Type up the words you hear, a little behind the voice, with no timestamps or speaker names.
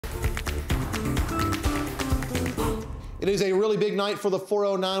It is a really big night for the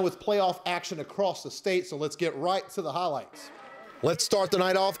 409 with playoff action across the state, so let's get right to the highlights. Let's start the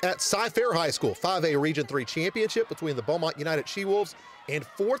night off at Cy-Fair High School, 5A Region 3 championship between the Beaumont United Shewolves and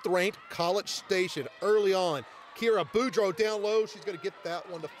 4th-ranked College Station. Early on, Kira Boudreaux down low. She's going to get that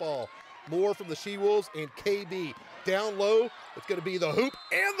one to fall. More from the Shewolves and KB down low. It's going to be the hoop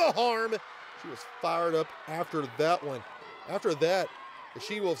and the harm. She was fired up after that one. After that, the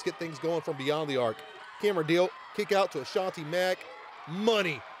Shewolves get things going from beyond the arc. Cameron Deal, kick out to Ashanti Mack.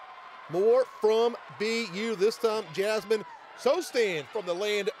 Money. More from BU. This time, Jasmine Sostan from the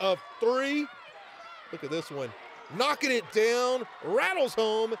land of 3. Look at this one. Knocking it down, rattles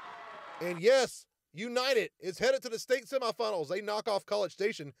home. And yes, United is headed to the state semifinals. They knock off College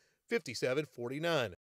Station 57-49.